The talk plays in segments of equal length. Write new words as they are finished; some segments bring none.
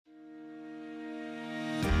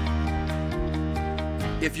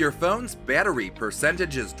If your phone's battery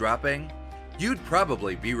percentage is dropping, you'd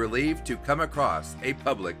probably be relieved to come across a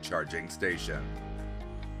public charging station.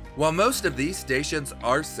 While most of these stations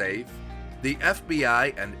are safe, the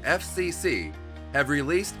FBI and FCC have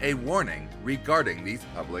released a warning regarding these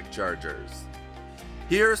public chargers.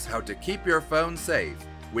 Here's how to keep your phone safe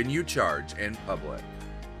when you charge in public.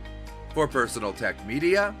 For Personal Tech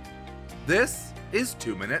Media, this is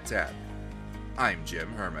 2 Minute Tech. I'm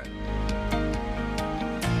Jim Herman.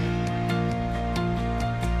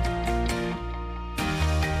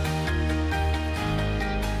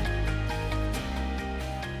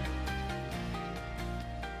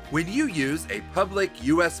 When you use a public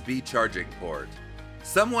USB charging port,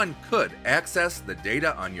 someone could access the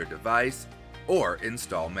data on your device or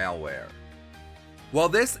install malware. While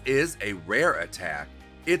this is a rare attack,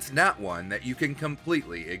 it's not one that you can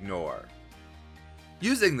completely ignore.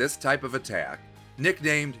 Using this type of attack,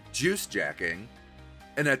 nicknamed juice jacking,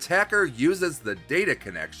 an attacker uses the data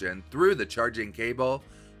connection through the charging cable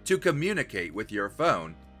to communicate with your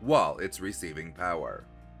phone while it's receiving power.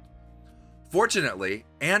 Fortunately,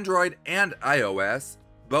 Android and iOS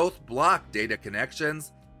both block data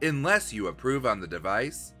connections unless you approve on the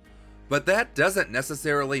device, but that doesn't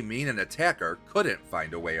necessarily mean an attacker couldn't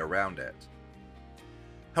find a way around it.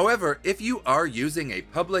 However, if you are using a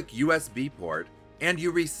public USB port and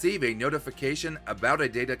you receive a notification about a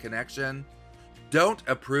data connection, don't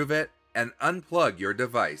approve it and unplug your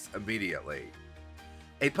device immediately.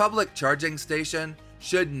 A public charging station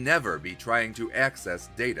should never be trying to access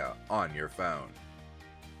data on your phone.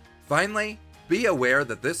 Finally, be aware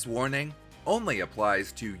that this warning only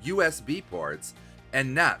applies to USB ports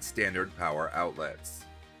and not standard power outlets.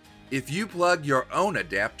 If you plug your own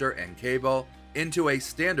adapter and cable into a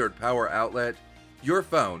standard power outlet, your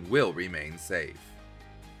phone will remain safe.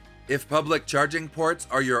 If public charging ports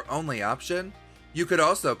are your only option, you could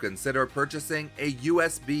also consider purchasing a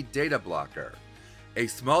USB data blocker, a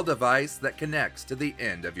small device that connects to the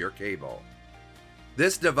end of your cable.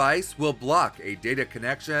 This device will block a data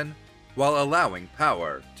connection while allowing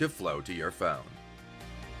power to flow to your phone.